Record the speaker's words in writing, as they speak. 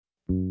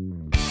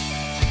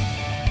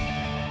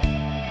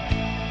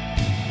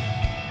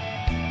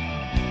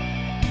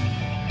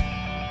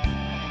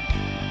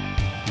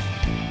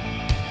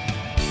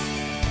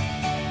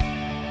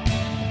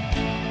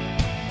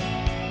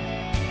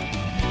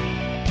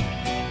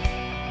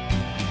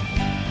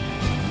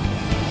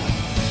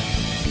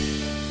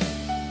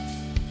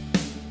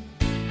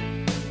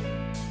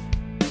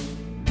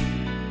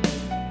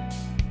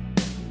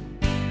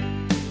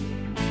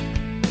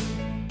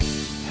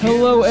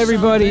Hello,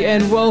 everybody,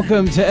 and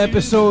welcome to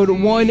episode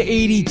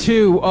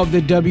 182 of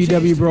the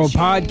WW Bro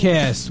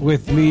podcast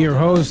with me, your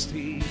host,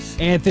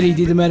 Anthony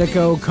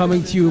DiDomenico,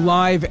 coming to you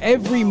live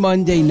every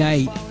Monday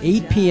night,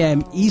 8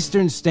 p.m.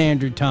 Eastern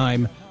Standard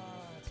Time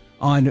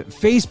on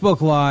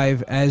Facebook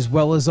Live, as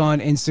well as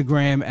on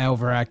Instagram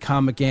over at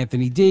Comic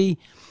Anthony D.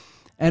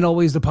 And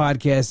always the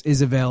podcast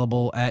is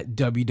available at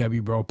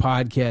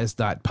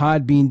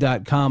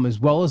www.bropodcast.podbean.com as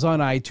well as on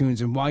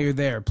iTunes. And while you're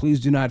there, please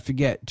do not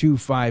forget to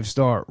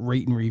 5-star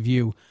rate and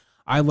review.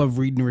 I love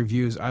reading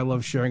reviews. I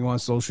love sharing them on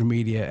social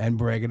media and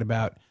bragging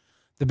about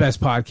the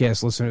best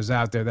podcast listeners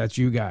out there. That's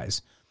you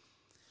guys.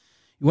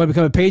 You want to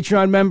become a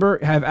Patreon member,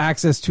 have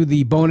access to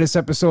the bonus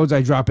episodes.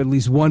 I drop at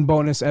least one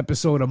bonus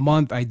episode a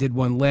month. I did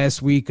one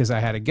last week because I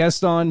had a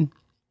guest on.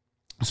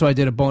 So I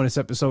did a bonus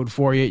episode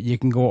for you. You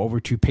can go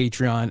over to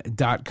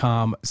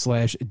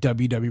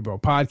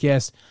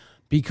patreon.com/WWBroPodcast,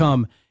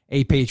 become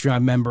a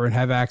Patreon member, and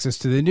have access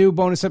to the new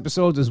bonus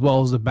episodes as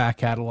well as the back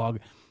catalog.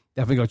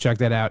 Definitely go check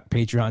that out,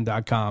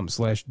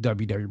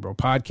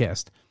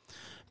 patreon.com/WWBroPodcast.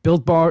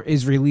 Built Bar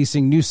is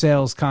releasing new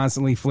sales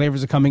constantly.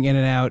 Flavors are coming in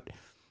and out.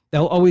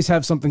 They'll always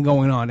have something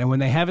going on. And when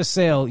they have a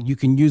sale, you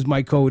can use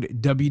my code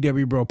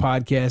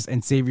WWBroPodcast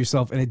and save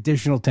yourself an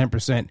additional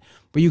 10%.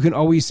 But you can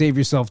always save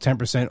yourself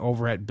 10%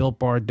 over at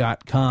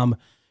BuiltBar.com.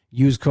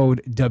 Use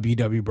code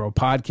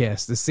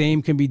WWBroPodcast. The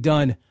same can be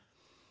done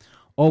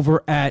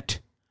over at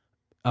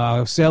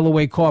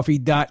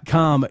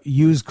SailAwayCoffee.com.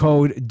 Use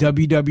code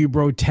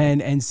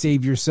WWBro10 and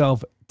save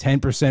yourself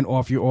 10%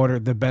 off your order.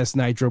 The best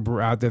nitro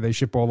brew out there. They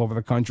ship all over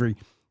the country.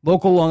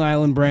 Local Long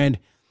Island brand.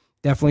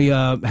 Definitely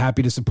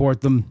happy to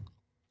support them.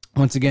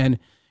 Once again,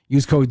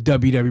 use code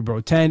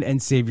WWBro10 and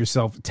save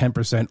yourself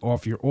 10%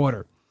 off your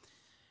order.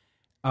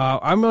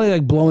 I'm really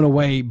blown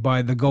away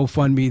by the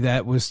GoFundMe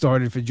that was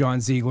started for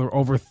John Ziegler.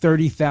 Over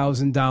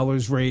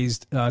 $30,000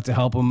 raised to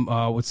help him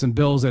with some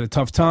bills at a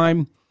tough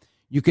time.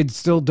 You could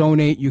still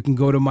donate. You can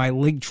go to my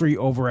link tree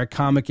over at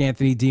Comic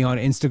Anthony D on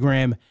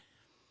Instagram.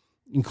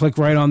 You can click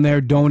right on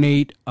there,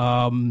 donate.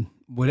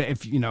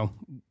 Whatever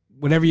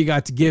you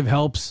got to give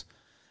helps.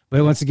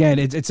 But once again,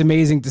 it's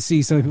amazing to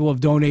see some people have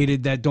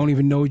donated that don't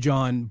even know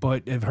John,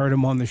 but have heard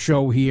him on the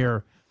show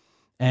here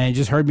and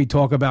just heard me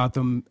talk about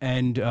them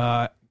and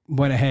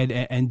went ahead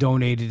and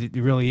donated. It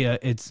really,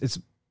 it's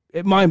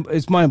mind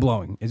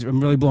blowing.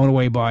 I'm really blown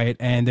away by it.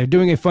 And they're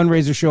doing a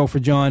fundraiser show for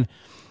John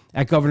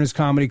at Governor's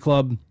Comedy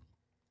Club.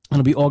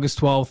 It'll be August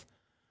 12th.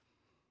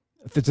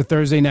 If it's a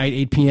Thursday night,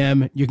 8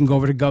 p.m., you can go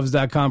over to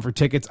govs.com for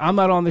tickets. I'm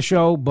not on the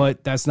show,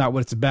 but that's not what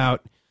it's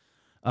about.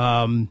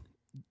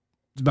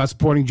 It's about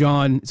supporting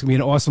John. It's going to be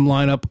an awesome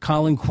lineup.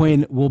 Colin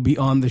Quinn will be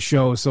on the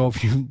show. So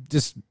if you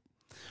just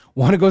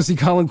want to go see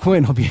Colin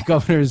Quinn, he'll be at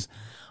Governor's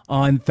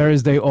on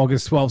Thursday,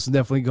 August 12th. So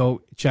definitely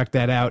go check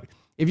that out.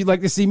 If you'd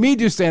like to see me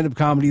do stand-up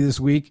comedy this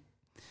week,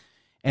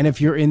 and if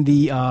you're in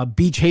the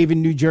Beach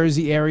Haven, New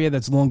Jersey area,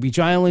 that's Long Beach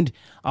Island,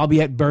 I'll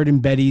be at Bird and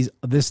Betty's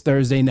this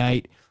Thursday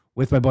night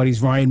with my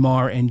buddies Ryan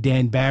Marr and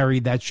Dan Barry.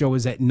 That show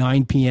is at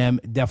 9 p.m.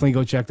 Definitely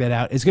go check that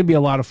out. It's going to be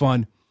a lot of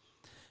fun.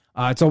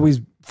 It's always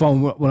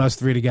fun when us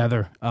three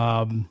together.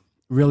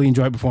 Really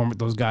enjoy performing with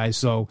those guys.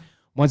 So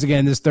once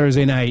again, this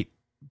Thursday night,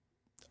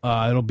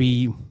 it'll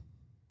be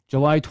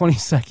July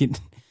 22nd,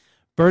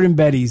 Bird and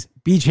Betty's,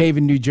 Beach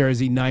Haven, New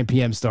Jersey, 9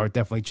 p.m. start.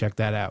 Definitely check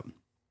that out.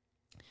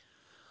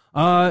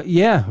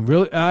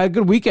 Really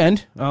good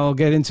weekend. I'll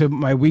get into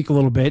my week a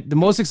little bit. The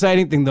most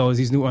exciting thing, though, is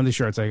these new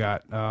undershirts I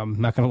got. I'm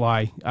not going to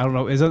lie. I don't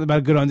know. Is that about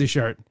a good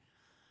undershirt?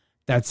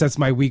 That sets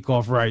my week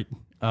off right.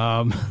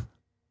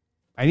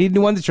 I need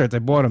new undershirts. I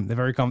bought them. They're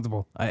very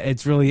comfortable.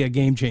 It's really a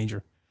game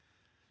changer.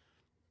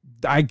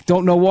 I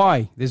don't know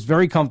why. It's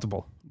very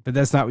comfortable, but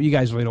that's not what you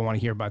guys really don't want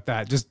to hear about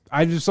that.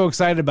 I'm just so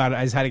excited about it.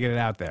 I just had to get it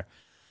out there.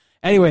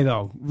 Anyway,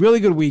 though, really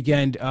good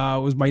weekend. It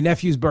was my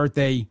nephew's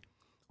birthday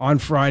on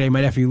Friday.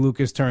 My nephew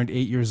Lucas turned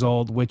 8 years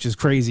old, which is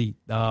crazy.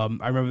 I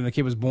remember when the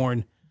kid was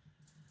born.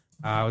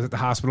 I was at the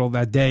hospital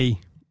that day,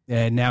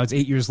 and now it's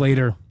 8 years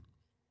later.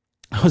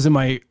 I was in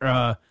my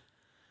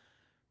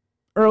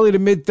early to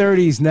mid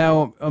 30s.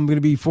 Now I'm going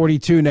to be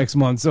 42 next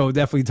month. So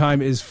definitely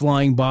time is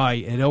flying by.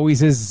 It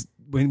always is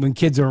when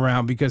kids are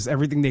around because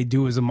everything they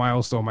do is a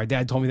milestone. My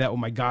dad told me that when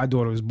my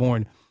goddaughter was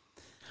born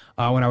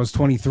when I was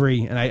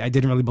 23 and I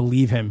didn't really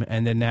believe him.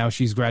 And then now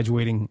she's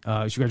graduating.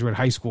 She graduated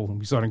high school.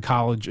 We started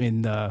college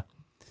in the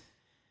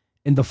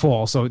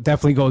fall. So it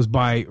definitely goes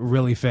by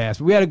really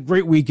fast. But we had a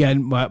great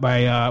weekend.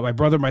 My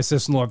brother and my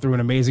sister-in-law threw an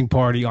amazing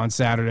party on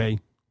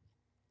Saturday.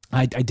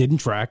 I didn't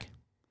track.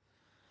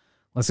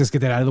 Let's just get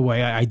that out of the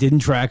way. I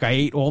didn't track. I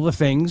ate all the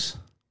things.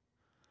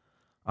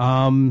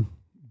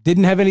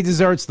 Didn't have any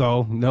desserts,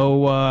 though.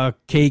 No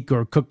cake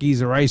or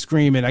cookies or ice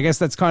cream. And I guess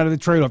that's kind of the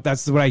trade-off.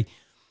 That's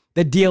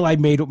the deal I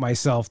made with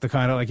myself. The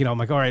kind of I'm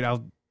like, all right,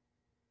 I'll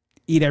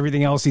eat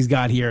everything else he's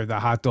got here. The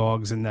hot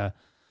dogs and the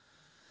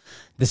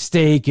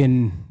steak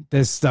and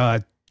this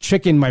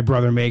chicken my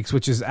brother makes,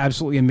 which is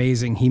absolutely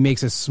amazing. He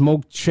makes a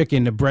smoked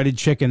chicken, a breaded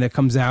chicken that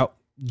comes out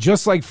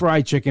just like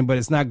fried chicken, but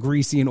it's not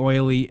greasy and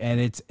oily, and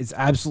it's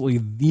absolutely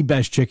the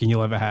best chicken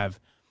you'll ever have.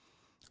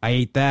 I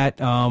ate that.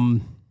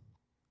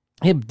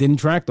 It didn't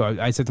track though.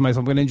 I said to myself,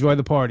 I'm going to enjoy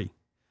the party.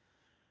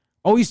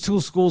 Always two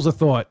schools of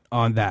thought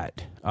on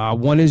that.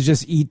 One is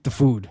just eat the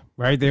food,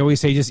 right? They always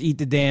say just eat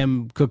the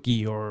damn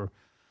cookie or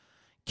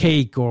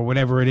cake or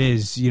whatever it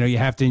is. You know, you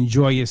have to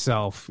enjoy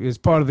yourself. It's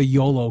part of the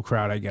YOLO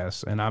crowd, I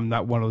guess. And I'm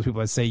not one of those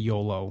people that say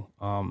YOLO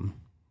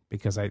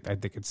because I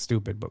think it's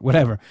stupid, but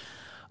whatever.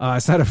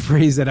 It's not a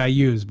phrase that I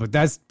use, but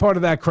that's part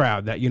of that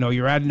crowd that, you know,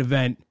 you're at an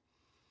event,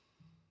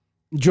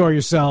 enjoy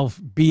yourself,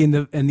 be in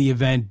the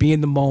event, be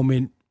in the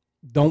moment.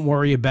 Don't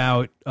worry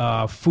about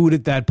food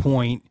at that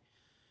point.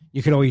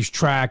 You can always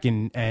track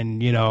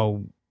and you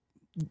know,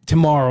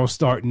 tomorrow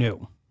start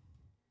new.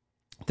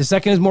 The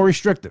second is more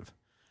restrictive.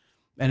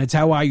 And it's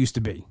how I used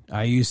to be.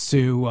 I used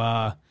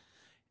to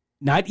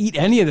not eat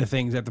any of the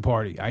things at the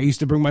party. I used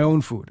to bring my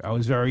own food. I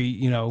was very,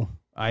 you know,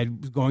 I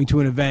was going to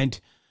an event.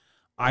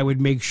 I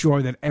would make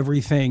sure that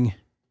everything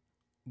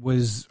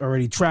was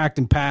already tracked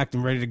and packed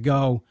and ready to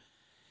go.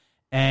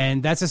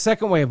 And that's a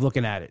second way of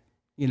looking at it.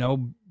 You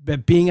know,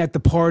 that being at the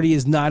party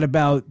is not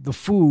about the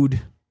food.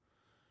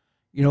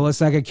 You know,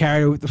 let's not get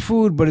carried away with the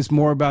food, but it's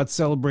more about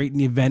celebrating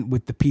the event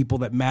with the people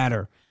that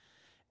matter.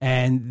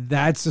 And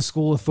that's the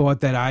school of thought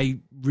that I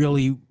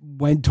really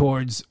went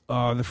towards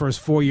the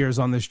first 4 years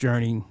on this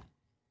journey.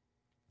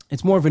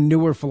 It's more of a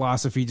newer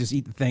philosophy, just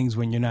eat the things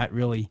when you're not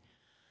really,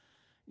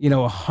 you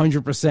know,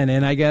 100%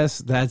 in, I guess.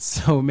 That's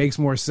so it makes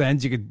more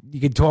sense. You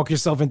could talk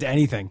yourself into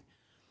anything.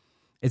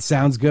 It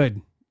sounds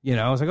good. You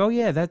know, I was like, oh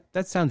yeah,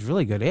 that sounds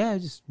really good. Yeah,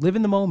 just live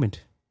in the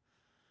moment.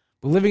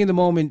 But living in the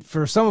moment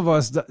for some of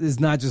us is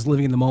not just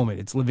living in the moment.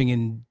 It's living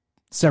in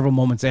several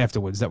moments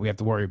afterwards that we have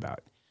to worry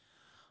about.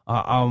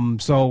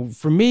 So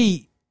for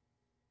me,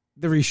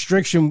 the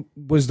restriction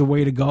was the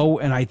way to go,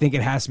 and I think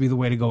it has to be the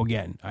way to go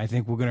again. I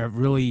think we're going to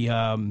really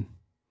have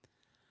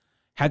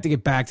to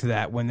get back to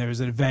that when there's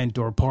an event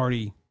or a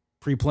party,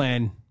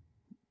 pre-plan,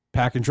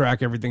 pack and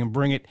track everything and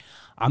bring it.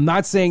 I'm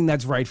not saying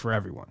that's right for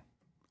everyone.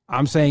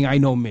 I'm saying I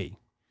know me.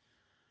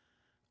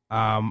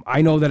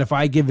 I know that if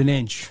I give an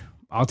inch,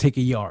 I'll take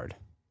a yard.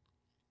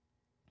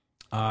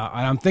 And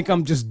I think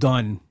I'm just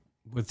done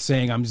with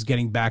saying I'm just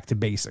getting back to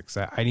basics.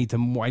 I need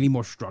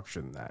more structure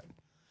than that.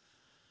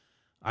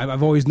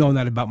 I've always known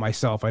that about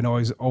myself. I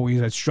know always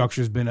that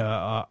structure has been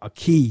a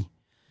key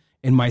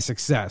in my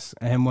success.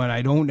 And when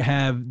I don't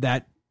have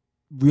that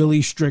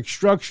really strict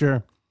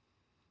structure,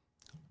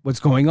 what's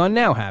going on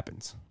now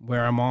happens.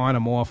 Where I'm on,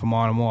 I'm off, I'm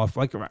on, I'm off.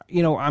 Like,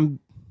 you know, I'm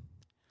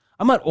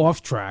not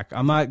off track.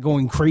 I'm not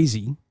going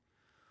crazy.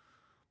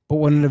 But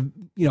when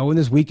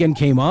this weekend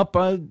came up,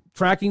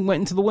 tracking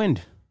went into the wind.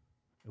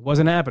 It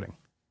wasn't happening.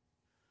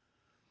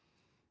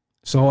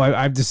 So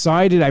I've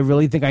decided I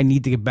really think I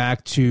need to get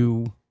back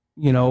to,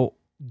 you know,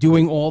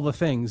 doing all the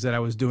things that I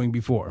was doing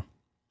before.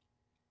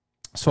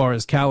 As far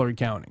as calorie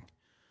counting,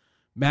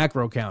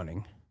 macro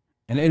counting,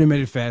 and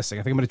intermittent fasting.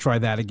 I think I'm going to try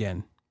that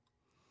again.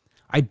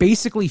 I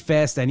basically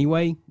fast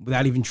anyway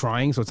without even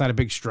trying, so it's not a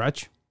big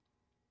stretch.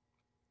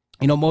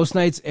 You know, most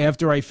nights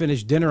after I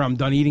finish dinner, I'm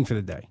done eating for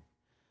the day.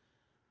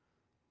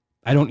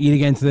 I don't eat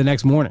again until the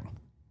next morning.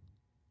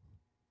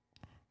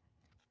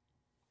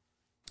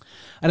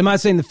 And I'm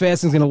not saying the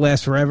fasting is going to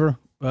last forever,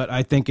 but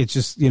I think it's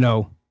just, you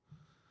know,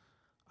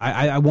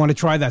 I want to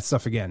try that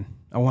stuff again.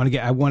 I want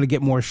to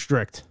get more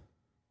strict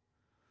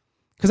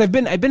because I've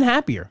been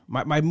happier.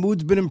 My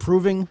mood's been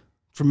improving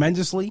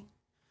tremendously,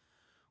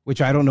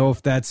 which I don't know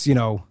if that's, you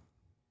know,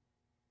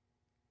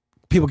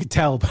 people could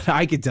tell, but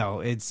I could tell.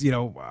 It's, you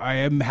know, I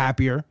am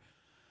happier.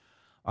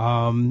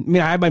 I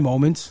mean, I have my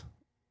moments,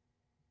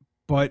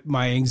 but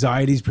my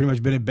anxiety's pretty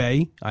much been at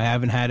bay. I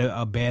haven't had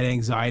a bad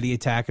anxiety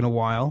attack in a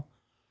while.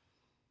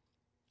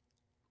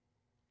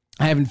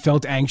 I haven't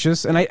felt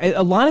anxious, and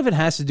a lot of it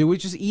has to do with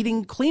just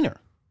eating cleaner.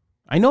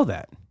 I know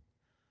that.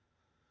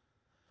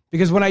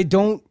 Because when I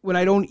don't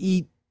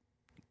eat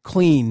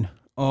clean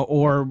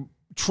or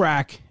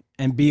track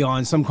and be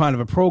on some kind of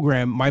a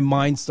program, my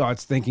mind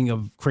starts thinking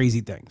of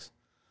crazy things.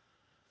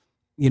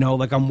 You know,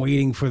 like I'm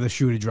waiting for the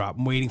shoe to drop.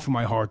 I'm waiting for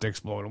my heart to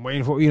explode. I'm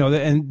waiting for, you know,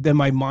 and then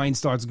my mind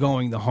starts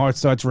going. The heart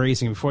starts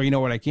racing. Before you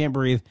know it, I can't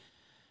breathe.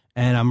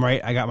 And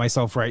I got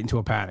myself right into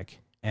a panic.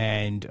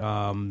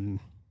 And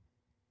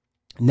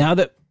now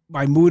that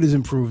my mood is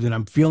improved and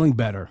I'm feeling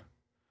better,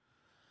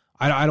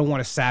 I don't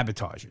want to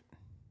sabotage it.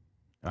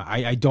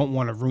 I don't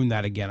want to ruin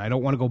that again. I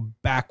don't want to go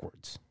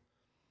backwards.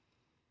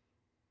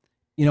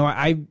 You know,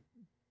 I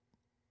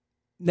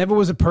never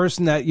was a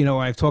person that, you know,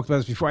 I've talked about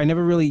this before. I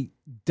never really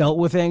dealt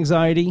with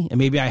anxiety, and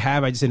maybe I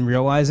have. I just didn't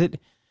realize it.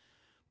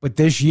 But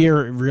this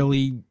year, it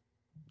really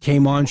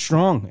came on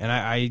strong, and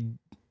I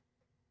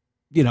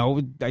you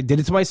know, I did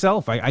it to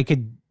myself. I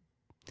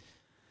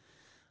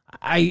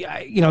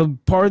you know,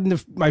 pardon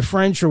my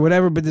French or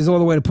whatever, but there's no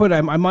other way to put it.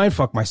 I mind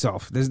fuck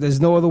myself. There's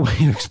no other way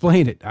to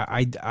explain it.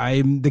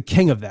 I'm the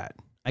king of that.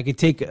 I could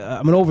take.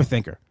 I'm an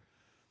overthinker.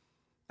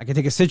 I can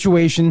take a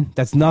situation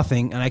that's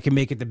nothing and I can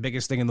make it the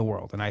biggest thing in the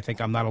world. And I think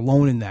I'm not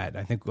alone in that.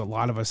 I think a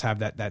lot of us have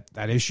that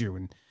issue.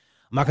 And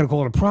I'm not going to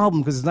call it a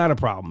problem because it's not a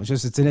problem.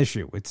 It's an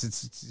issue.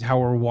 It's how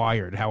we're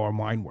wired, how our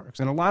mind works.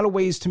 In a lot of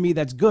ways, to me,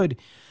 that's good.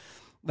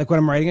 like when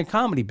I'm writing a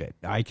comedy bit,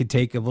 I could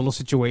take a little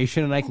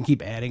situation and I can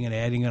keep adding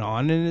it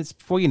on. And it's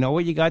before you know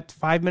it, you got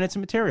 5 minutes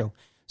of material.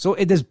 So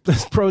there's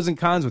pros and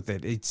cons with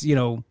it. It's,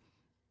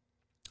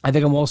 I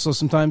think I'm also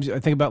sometimes I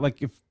think about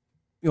like if,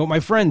 my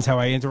friends, how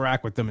I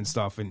interact with them and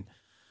stuff. And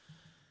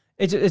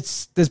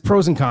there's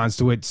pros and cons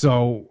to it.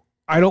 So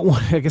I don't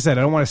want, like I said,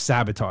 I don't want to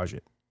sabotage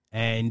it.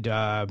 And,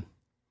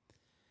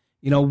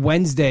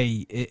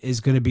 Wednesday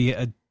is going to be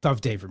a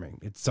tough day for me.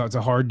 It's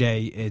a hard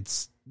day.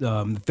 It's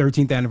the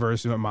 13th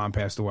anniversary of my mom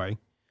passed away.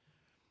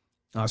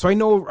 So I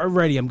know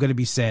already I'm going to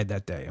be sad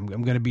that day. I'm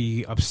going to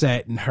be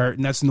upset and hurt,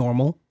 and that's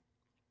normal.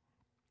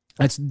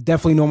 That's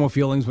definitely normal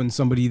feelings when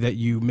somebody that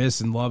you miss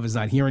and love is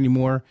not here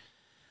anymore.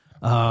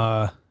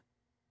 But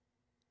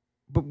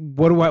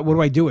what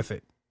do I do with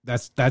it?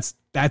 That's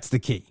the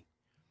key.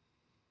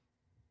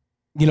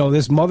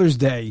 This Mother's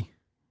Day,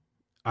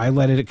 I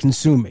let it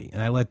consume me,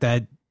 and I let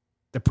that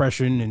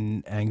depression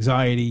and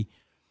anxiety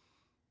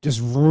just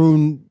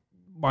ruin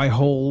my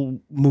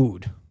whole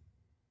mood.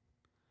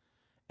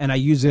 And I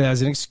use it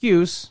as an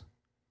excuse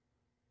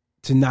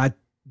to not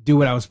do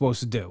what I was supposed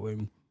to do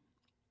and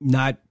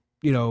not,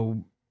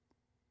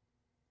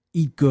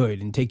 eat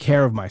good and take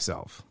care of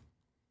myself.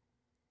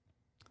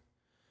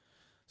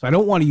 So I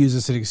don't want to use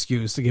this as an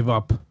excuse to give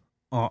up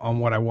on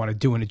what I want to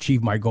do and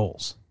achieve my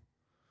goals.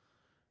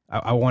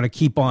 I want to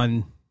keep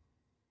on,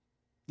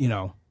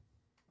 the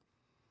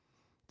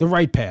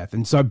right path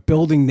and start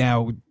building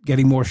now,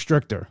 getting more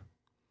stricter.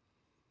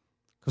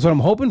 Because what I'm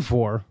hoping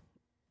for,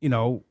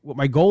 what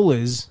my goal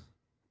is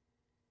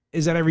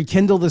that I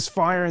rekindle this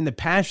fire and the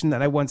passion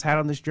that I once had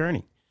on this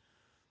journey.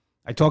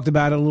 I talked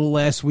about it a little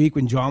last week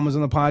when John was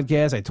on the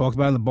podcast. I talked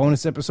about it in the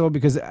bonus episode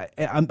because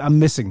I'm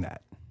missing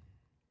that.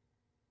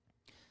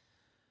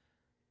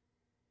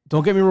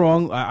 Don't get me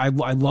wrong. I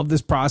love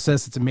this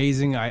process. It's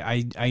amazing.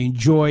 I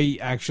enjoy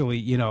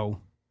actually,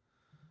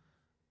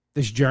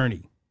 this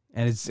journey.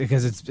 And it's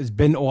because it's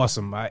been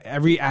awesome.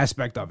 Every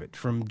aspect of it,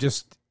 from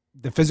just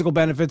the physical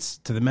benefits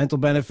to the mental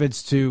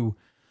benefits to,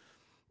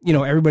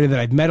 everybody that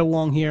I've met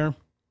along here.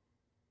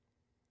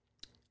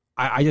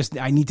 I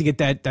need to get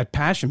that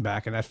passion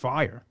back and that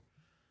fire.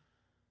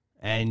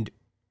 And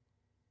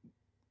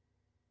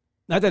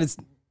not that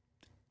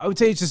I would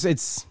say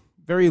it's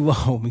very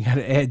low. We got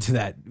to add to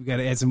that. We got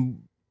to add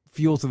some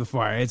fuel to the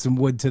fire, add some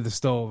wood to the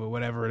stove or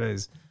whatever it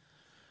is.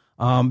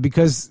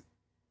 Because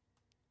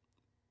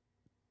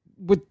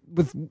with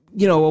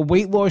a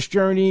weight loss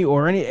journey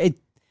or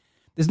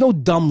there's no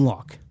dumb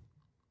luck.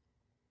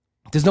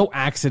 There's no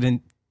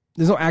accident.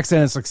 There's no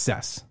accident of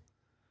success.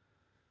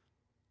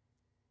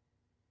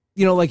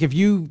 Like if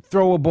you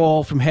throw a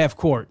ball from half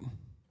court,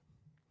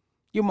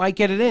 you might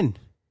get it in.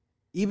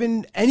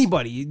 Even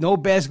anybody, no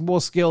basketball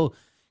skill,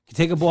 can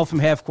take a ball from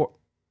half court,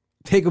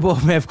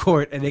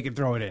 and they can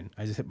throw it in.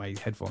 I just hit my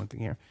headphone thing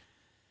here.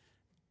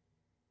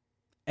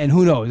 And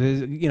who knows?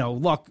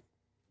 Luck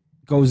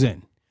goes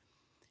in.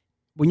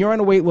 When you're on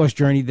a weight loss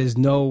journey, there's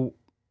no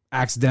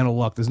accidental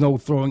luck. There's no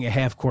throwing a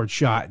half-court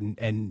shot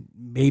and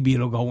maybe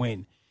it'll go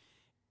in.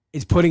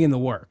 It's putting in the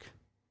work.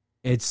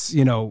 It's,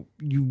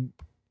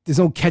 there's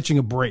no catching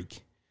a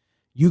break.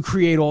 You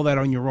create all that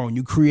on your own.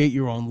 You create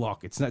your own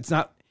luck. If it's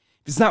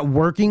not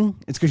working,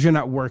 it's because you're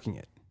not working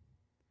it.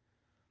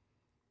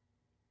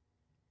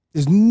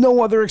 There's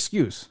no other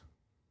excuse.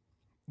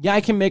 Yeah,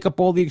 I can make up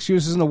all the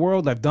excuses in the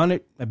world. I've done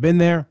it. I've been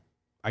there.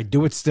 I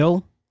do it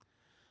still.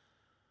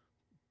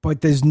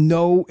 But there's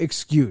no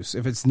excuse.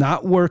 If it's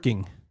not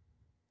working,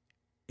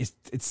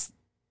 it's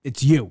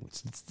you.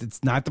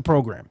 It's not the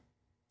program.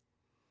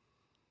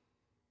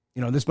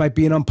 This might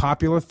be an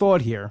unpopular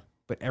thought here,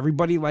 but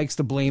everybody likes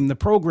to blame the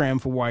program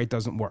for why it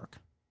doesn't work.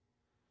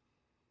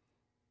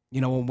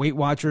 When Weight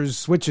Watchers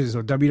switches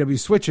or WWE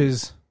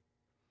switches,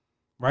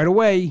 right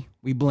away,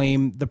 we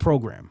blame the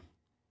program,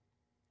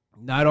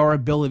 not our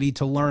ability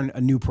to learn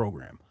a new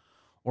program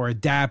or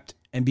adapt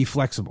and be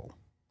flexible.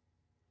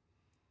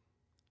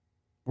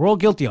 We're all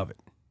guilty of it.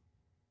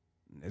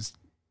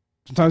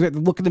 Sometimes you have to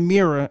look in the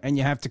mirror and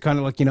you have to kind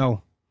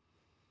of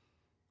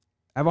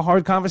have a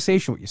hard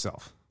conversation with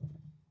yourself.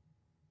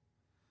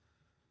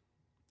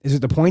 Is it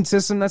the point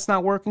system that's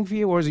not working for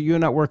you, or is it you're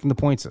not working the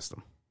point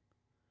system?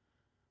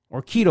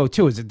 Or keto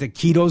too. Is it the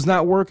keto's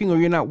not working, or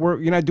you're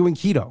not doing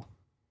keto?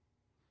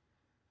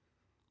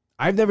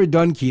 I've never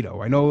done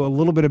keto. I know a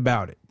little bit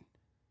about it.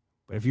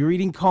 But if you're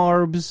eating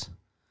carbs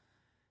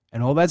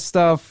and all that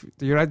stuff,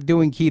 you're not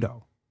doing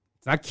keto.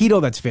 It's not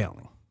keto that's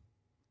failing.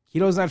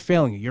 Keto's not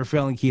failing you. You're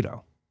failing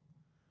keto.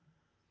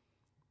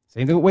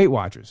 Same thing with Weight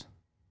Watchers.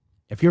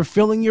 If you're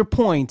filling your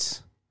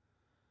points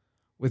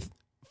with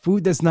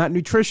food that's not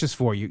nutritious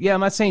for you, yeah, I'm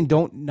not saying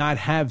don't not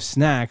have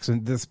snacks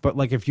and this, but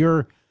like if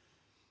you're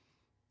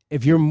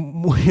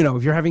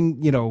having,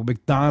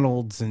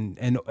 McDonald's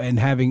and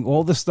having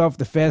all the stuff,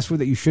 the fast food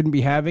that you shouldn't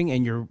be having,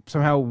 and you're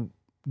somehow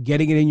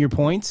getting it in your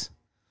points,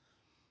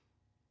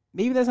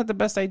 maybe that's not the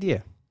best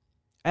idea.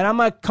 And I'm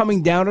not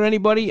coming down on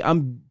anybody.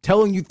 I'm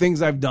telling you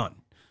things I've done.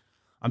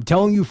 I'm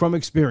telling you from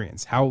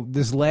experience how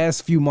this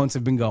last few months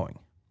have been going.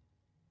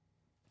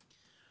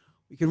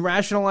 We can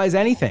rationalize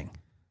anything.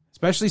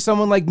 especially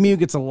someone like me who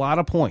gets a lot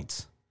of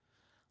points.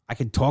 I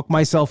could talk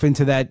myself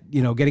into that,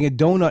 getting a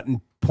donut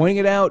and pointing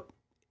it out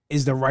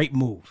is the right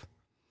move.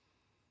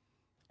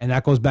 And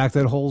that goes back to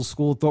that whole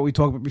school thought we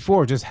talked about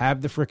before. Just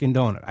have the freaking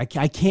donut.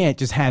 I can't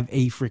just have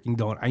a freaking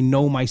donut. I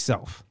know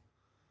myself.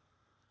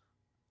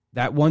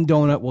 That one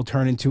donut will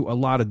turn into a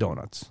lot of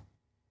donuts.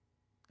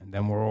 And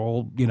then we're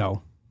all,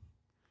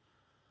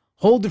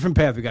 whole different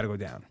path we got to go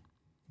down.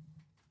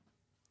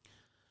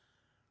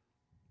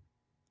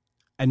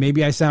 And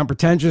maybe I sound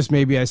pretentious.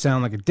 Maybe I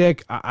sound like a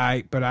dick.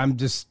 But I'm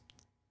just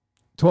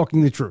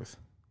talking the truth.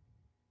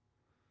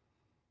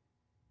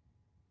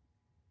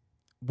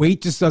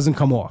 Weight just doesn't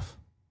come off.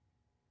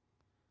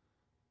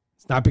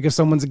 It's not because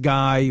someone's a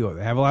guy or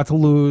they have a lot to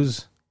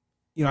lose.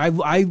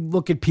 I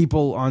look at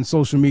people on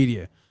social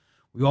media.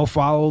 We all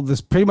follow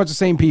pretty much the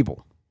same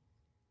people.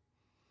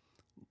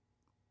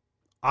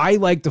 I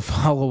like to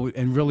follow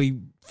and really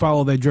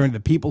follow their journey, the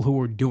people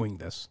who are doing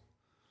this,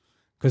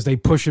 because they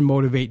push and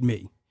motivate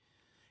me.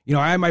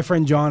 I had my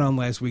friend John on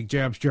last week,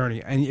 J-Up's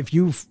Journey, and if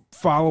you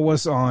follow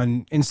us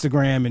on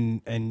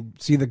Instagram and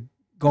see the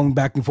going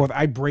back and forth,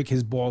 I break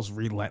his balls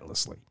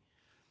relentlessly,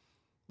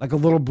 like a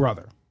little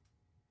brother.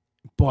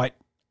 But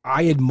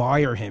I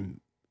admire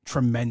him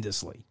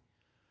tremendously.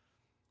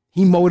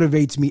 He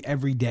motivates me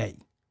every day.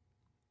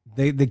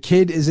 The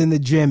kid is in the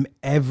gym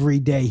every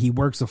day. He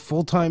works a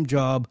full-time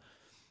job,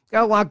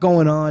 got a lot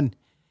going on.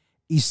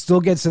 He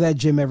still gets to that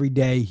gym every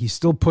day. He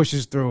still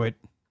pushes through it.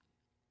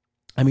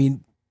 I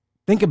mean,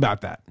 think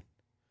about that.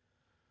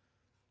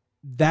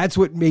 That's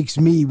what makes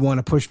me want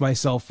to push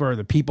myself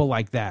further, people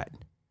like that.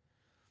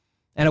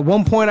 And at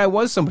one point, I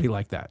was somebody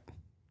like that.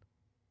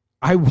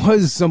 I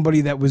was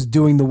somebody that was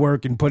doing the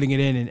work and putting it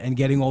in and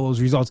getting all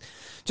those results.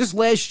 Just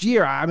last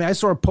year, I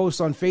saw a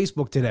post on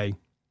Facebook today.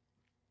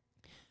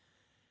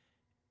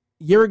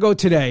 A year ago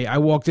today, I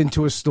walked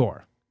into a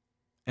store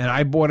and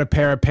I bought a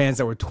pair of pants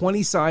that were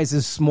 20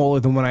 sizes smaller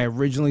than when I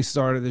originally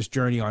started this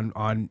journey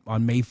on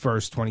May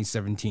 1st,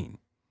 2017.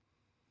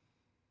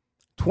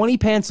 20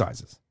 pant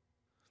sizes.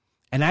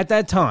 And at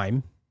that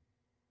time,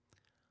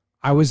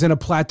 I was in a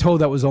plateau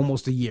that was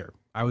almost a year.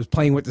 I was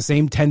playing with the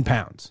same 10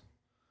 pounds.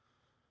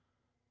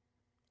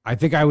 I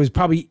think I was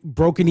probably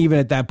broken even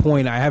at that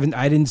point. I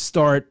didn't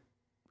start.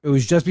 It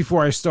was just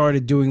before I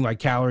started doing like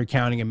calorie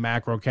counting and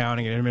macro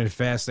counting and intermittent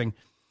fasting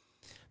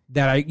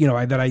that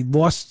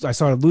I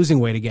started losing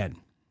weight again.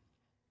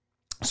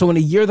 So in a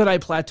year that I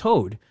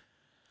plateaued,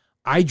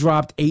 I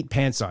dropped 8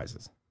 pant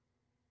sizes.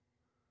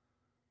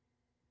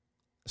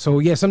 So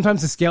yeah,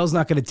 sometimes the scale's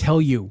not going to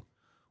tell you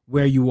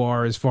where you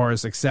are as far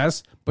as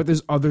success, but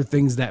there's other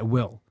things that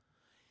will.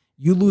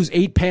 You lose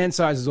 8 pant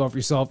sizes off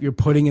yourself, you're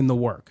putting in the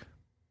work.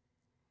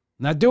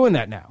 Not doing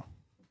that now.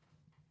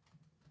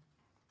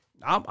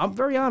 I'm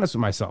very honest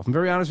with myself. I'm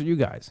very honest with you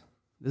guys.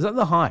 There's nothing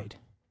to hide.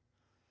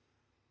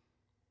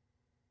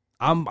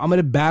 I'm in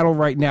a battle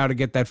right now to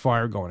get that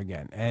fire going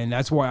again. And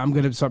that's why I'm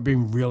going to start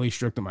being really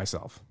strict with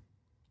myself.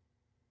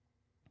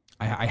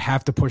 I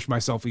have to push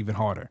myself even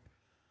harder.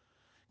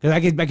 Because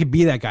I could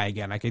be that guy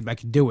again. I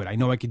could do it. I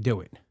know I could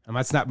do it. And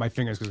that's not my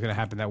fingers because it's going to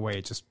happen that way.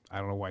 It's just, I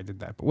don't know why I did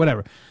that. But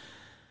whatever.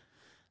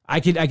 I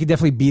could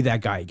definitely be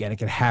that guy again. It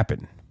could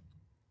happen.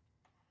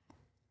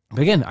 But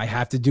again, I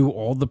have to do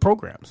all the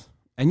programs.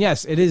 And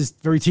yes, it is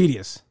very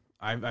tedious.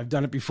 I've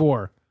done it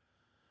before.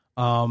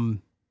 I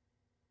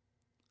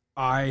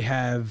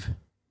have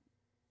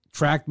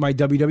tracked my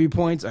WW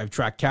points. I've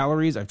tracked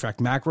calories. I've tracked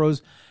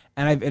macros.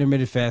 And I've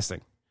intermittent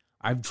fasting.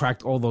 I've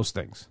tracked all those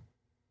things.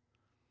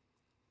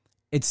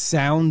 It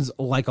sounds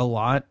like a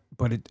lot,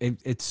 but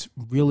it's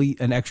really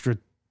an extra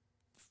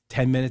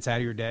 10 minutes out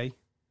of your day.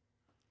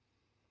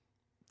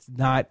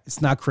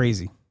 It's not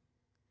crazy.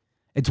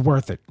 It's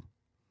worth it.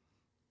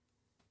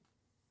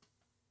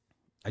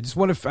 I just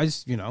want to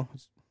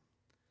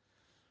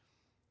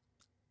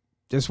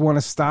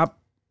stop,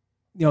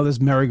 this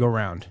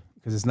merry-go-round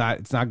because it's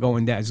not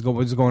going down. It's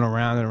just going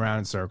around and around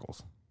in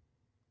circles.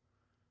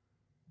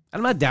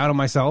 I'm not down on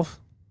myself.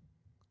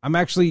 I'm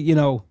actually,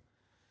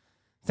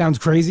 sounds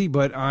crazy,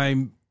 but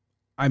I'm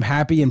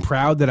happy and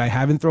proud that I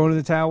haven't thrown in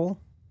the towel,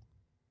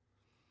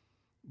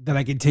 that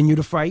I continue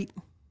to fight,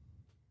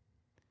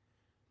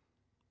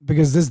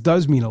 because this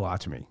does mean a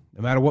lot to me.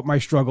 No matter what my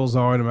struggles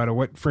are, no matter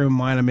what frame of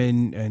mind I'm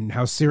in and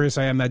how serious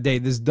I am that day,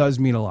 this does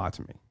mean a lot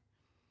to me.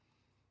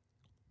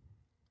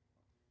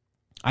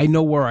 I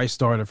know where I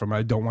started from.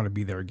 I don't want to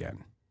be there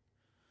again.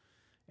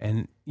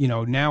 And,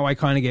 now I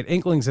kind of get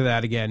inklings of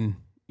that again,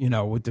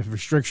 with the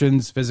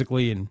restrictions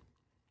physically, and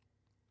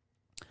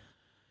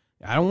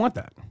I don't want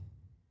that.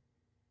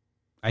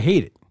 I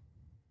hate it.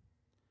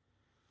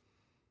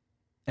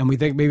 And we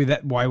think maybe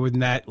why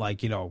wouldn't that light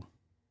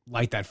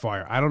that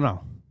fire? I don't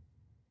know.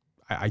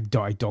 I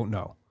don't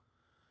know.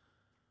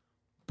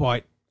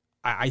 But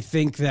I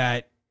think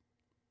that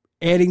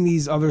adding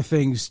these other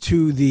things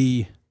to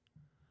the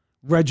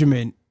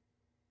regiment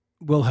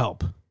will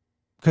help,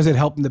 because it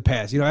helped in the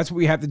past. That's what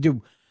we have to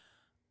do.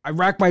 I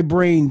rack my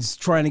brains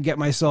trying to get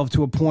myself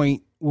to a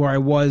point where I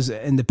was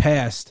in the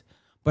past,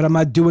 but I'm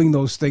not doing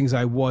those things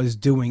I was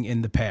doing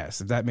in the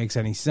past, if that makes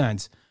any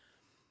sense.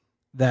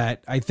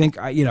 That I think,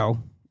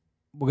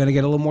 we're going to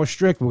get a little more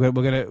strict. We're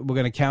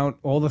going to count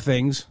all the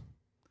things.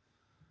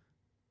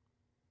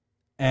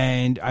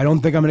 And I don't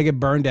think I'm going to get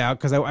burned out,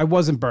 because I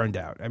wasn't burned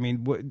out. I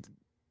mean,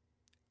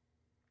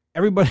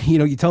 everybody,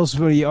 you tell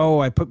somebody, oh,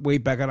 I put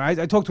weight back on.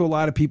 I talk to a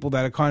lot of people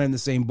that are kind of in the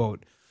same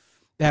boat.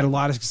 They had a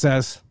lot of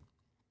success.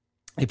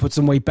 They put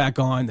some weight back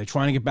on. They're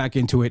trying to get back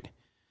into it.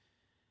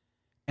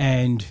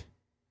 And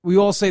we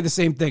all say the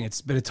same thing.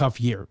 It's been a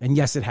tough year. And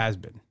yes, it has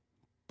been.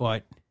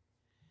 But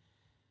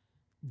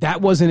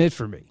that wasn't it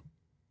for me.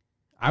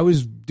 I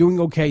was doing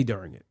okay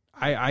during it.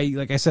 I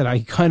like I said, I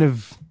kind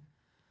of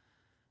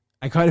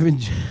enjoyed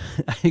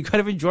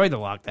the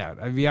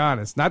lockdown. I'll be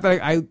honest. Not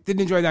that I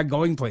didn't enjoy that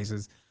going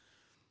places,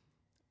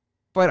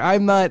 but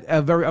I'm not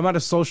a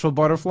social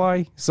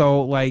butterfly.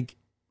 So like,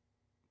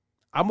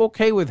 I'm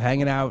okay with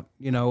hanging out,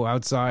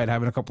 outside,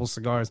 having a couple of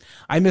cigars.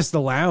 I miss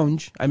the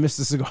lounge. I miss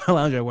the cigar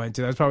lounge I went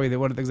to. That's probably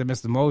one of the things I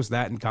miss the most.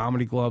 That and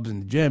comedy clubs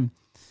and the gym.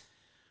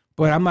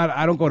 But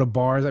I don't go to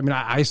bars. I mean,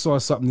 I saw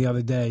something the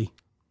other day,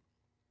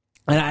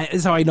 and this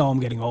is how I know I'm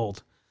getting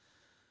old.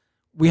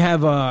 We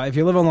have, if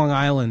you live on Long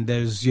Island,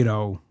 there's,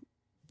 the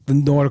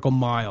Nautical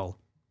Mile.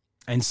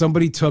 And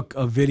somebody took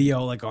a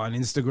video, like, on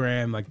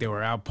Instagram, like they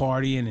were out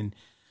partying, and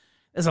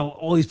there's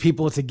all these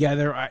people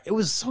together. It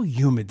was so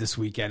humid this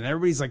weekend, and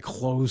everybody's, like,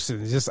 close,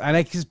 and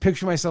I just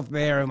picture myself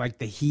there, and, like,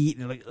 the heat,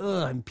 and, like,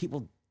 ugh, and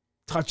people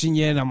touching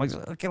you, and I'm like,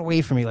 get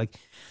away from me. Like,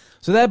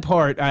 so that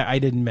part I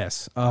didn't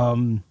miss.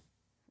 I'm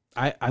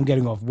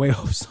getting way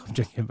off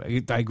subject. I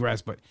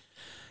digress, but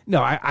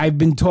no, I've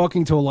been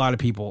talking to a lot of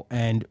people,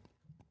 and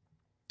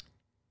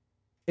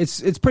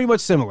it's pretty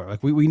much similar.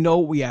 Like we know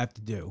what we have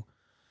to do,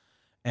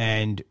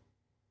 and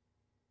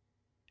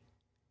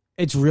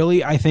it's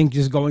really, I think,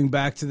 just going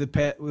back to the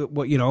past,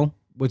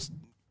 what's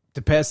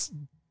the past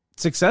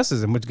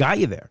successes and what's got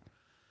you there.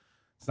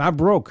 It's not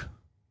broke.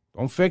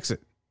 Don't fix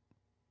it.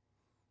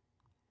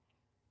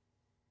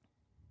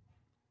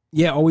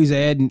 Yeah, always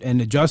add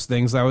and adjust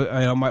things.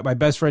 My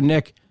best friend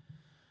Nick,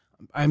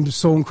 I'm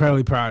so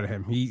incredibly proud of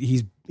him.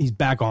 He's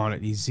back on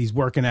it. He's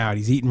working out.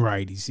 He's eating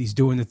right. He's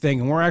doing the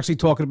thing. And we're actually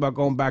talking about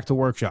going back to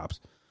workshops.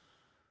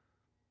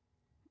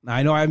 Now,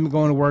 I know I haven't been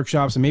going to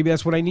workshops, and maybe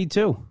that's what I need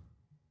too.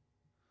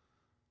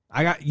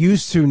 I got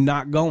used to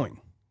not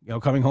going,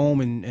 coming home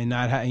and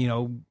not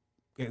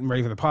getting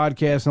ready for the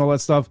podcast and all that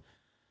stuff.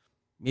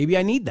 Maybe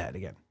I need that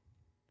again.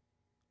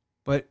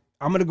 But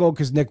I'm gonna go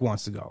because Nick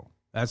wants to go.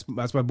 That's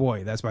my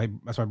boy. That's my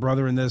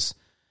brother in this.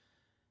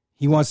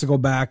 He wants to go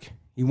back.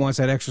 He wants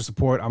that extra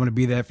support. I'm going to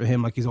be there for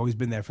him like he's always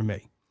been there for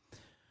me.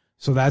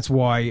 So that's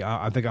why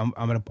I think I'm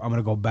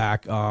gonna go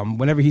back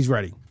whenever he's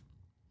ready.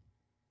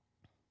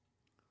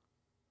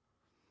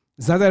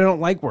 It's not that I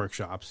don't like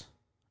workshops.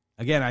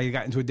 Again, I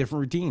got into a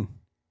different routine.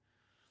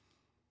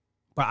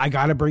 But I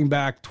got to bring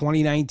back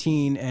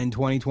 2019 and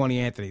 2020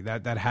 Anthony.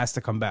 That has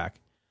to come back.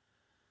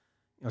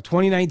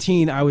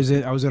 2019, I was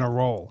in a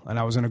roll, and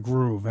I was in a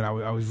groove, and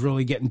I was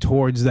really getting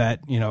towards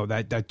that,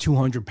 that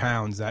 200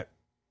 pounds. That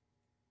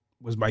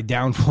was my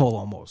downfall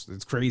almost.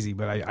 It's crazy,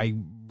 but I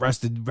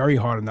rested very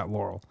hard on that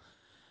laurel.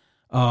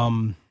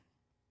 And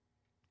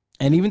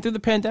even through the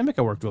pandemic,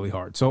 I worked really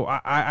hard. So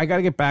I got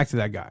to get back to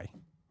that guy.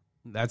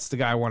 That's the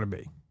guy I want to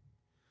be.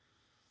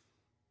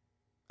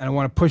 And I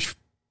want to push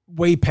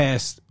way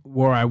past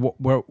where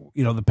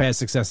the past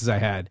successes I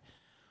had.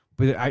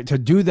 But to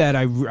do that,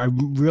 I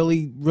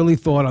really, really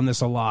thought on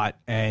this a lot,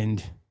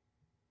 and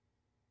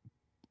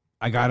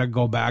I got to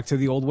go back to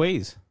the old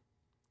ways.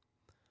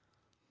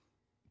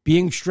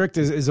 Being strict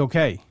is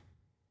okay.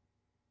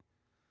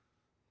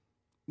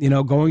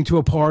 Going to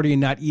a party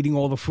and not eating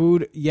all the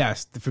food,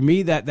 yes, for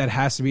me that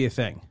has to be a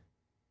thing.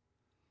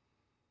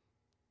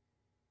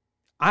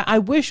 I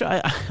wish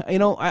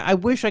I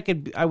wish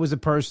I was a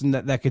person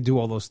that could do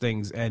all those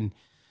things, and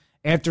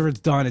after it's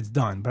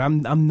done. But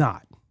I'm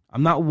not.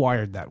 I'm not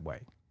wired that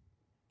way.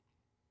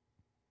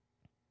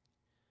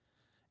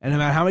 And no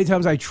matter how many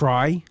times I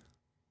try,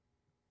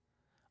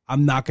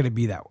 I'm not going to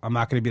be that. I'm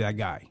not going to be that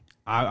guy.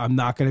 I'm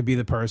not going to be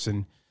the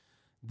person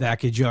that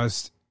could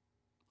just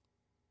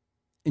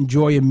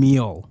enjoy a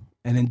meal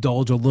and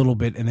indulge a little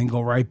bit and then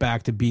go right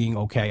back to being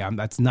okay.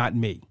 That's not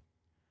me.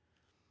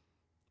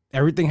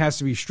 Everything has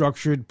to be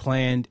structured,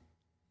 planned,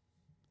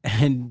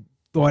 and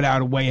thought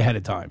out way ahead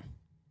of time.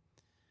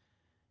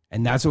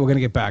 And that's what we're going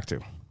to get back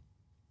to.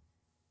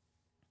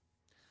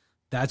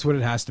 That's what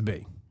it has to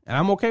be. And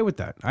I'm okay with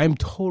that. I am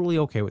totally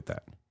okay with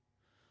that.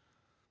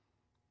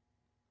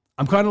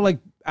 I'm kind of like,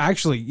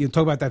 actually, you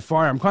talk about that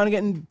fire. I'm kind of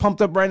getting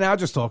pumped up right now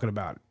just talking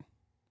about it.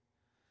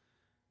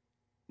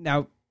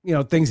 Now,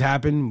 things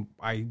happen.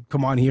 I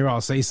come on here, I'll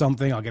say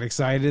something, I'll get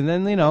excited, and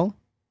then,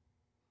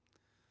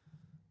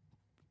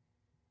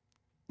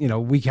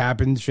 week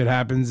happens, shit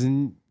happens,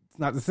 and it's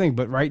not the thing.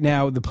 But right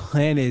now, the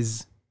plan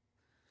is,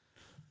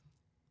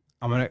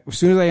 as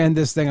soon as I end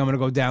this thing, I'm going to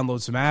go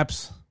download some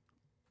apps.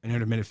 An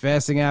intermittent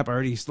fasting app. I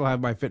already still have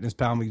my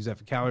MyFitnessPal. I'm going to use that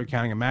for calorie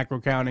counting and macro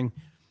counting.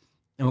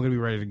 And we're going to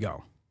be ready to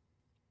go.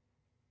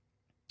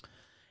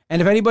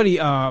 And if anybody,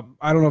 I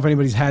don't know if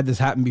anybody's had this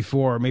happen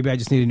before. Maybe I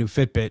just need a new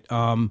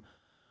Fitbit.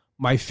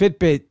 My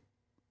Fitbit,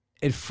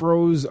 it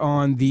froze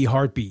on the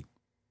heartbeat.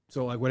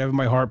 So like whatever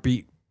my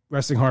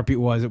resting heartbeat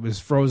was, it was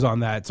froze on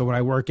that. So when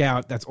I work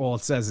out, that's all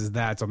it says is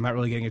that. So I'm not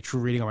really getting a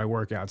true reading on my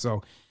workout.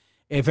 So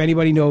if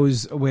anybody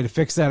knows a way to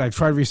fix that, I've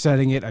tried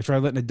resetting it. I tried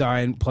letting it die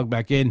and plug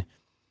back in.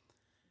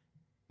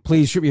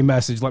 Please shoot me a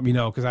message. Let me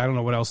know, because I don't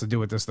know what else to do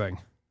with this thing.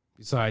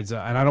 Besides,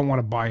 and I don't want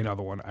to buy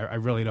another one. I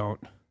really don't.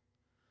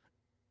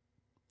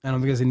 I don't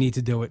think there's a need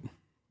to do it.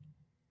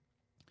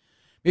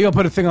 Maybe I'll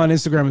put a thing on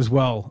Instagram as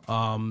well.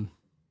 And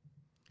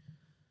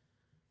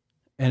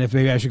if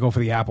maybe I should go for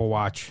the Apple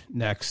Watch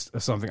next or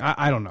something.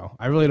 I don't know.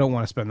 I really don't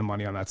want to spend the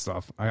money on that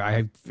stuff.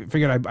 I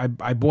figured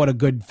I bought a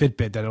good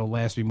Fitbit that it'll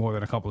last me more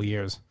than a couple of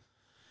years.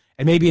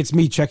 And maybe it's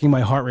me checking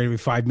my heart rate every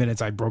 5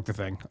 minutes. I broke the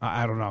thing.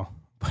 I don't know.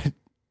 But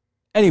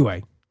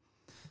anyway,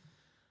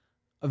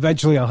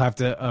 eventually I'll have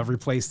to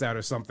replace that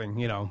or something.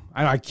 You know,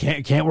 I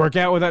can't work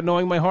out without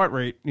knowing my heart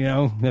rate. You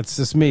know, that's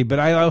just me. But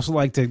I also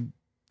like the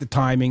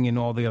timing and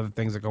all the other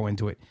things that go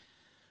into it.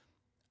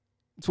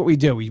 It's what we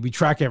do. We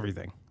track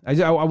everything.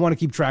 I want to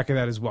keep track of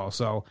that as well.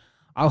 So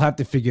I'll have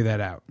to figure that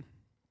out.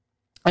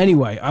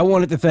 Anyway, I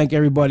wanted to thank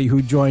everybody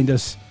who joined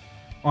us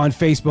on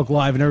Facebook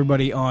Live and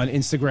everybody on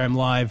Instagram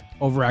Live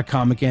over at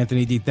Comic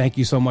Anthony D. Thank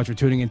you so much for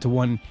tuning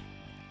into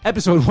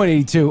episode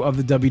 182 of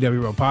the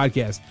WWRO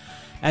podcast.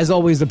 As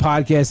always, the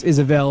podcast is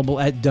available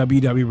at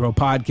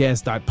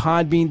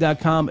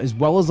www.podcast.podbean.com as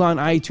well as on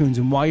iTunes.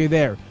 And while you're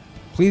there,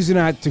 please do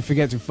not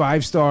forget to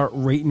 5-star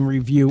rate and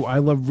review. I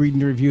love reading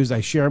the reviews.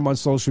 I share them on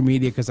social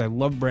media because I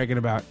love bragging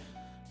about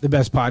the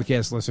best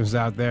podcast listeners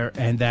out there,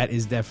 and that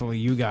is definitely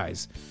you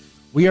guys.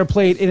 We are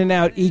played in and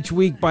out each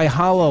week by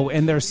Hollow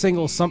and their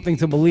single Something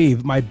to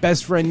Believe. My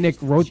best friend Nick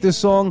wrote this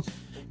song.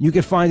 You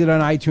can find it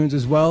on iTunes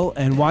as well.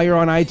 And while you're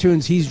on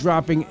iTunes, he's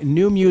dropping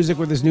new music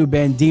with his new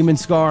band, Demon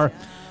Scar.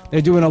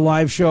 They're doing a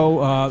live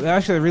show.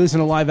 Actually, they're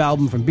releasing a live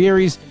album from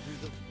Beeries.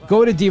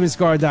 Go to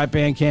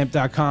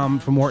demonscar.bandcamp.com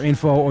for more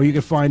info, or you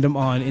can find them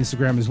on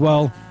Instagram as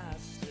well.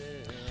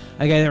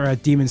 Again, they're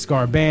at Demon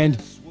Scar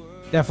Band.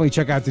 Definitely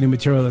check out the new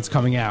material that's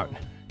coming out.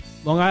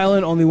 Long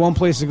Island, only one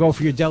place to go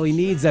for your deli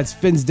needs. That's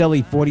Finn's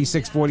Deli,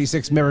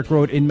 4646 Merrick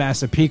Road in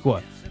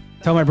Massapequa.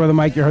 Tell my brother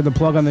Mike you heard the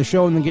plug on the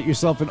show, and then get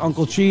yourself an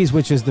Uncle Cheese,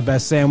 which is the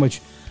best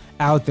sandwich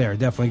out there.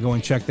 Definitely go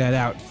and check that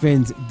out,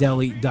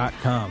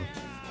 finsdeli.com.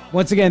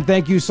 Once again,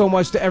 thank you so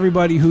much to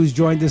everybody who's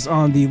joined us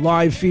on the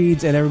live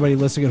feeds and everybody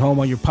listening at home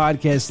on your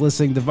podcast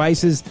listening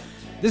devices.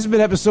 This has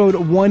been episode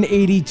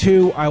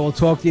 182. I will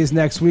talk to you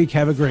next week.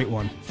 Have a great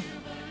one.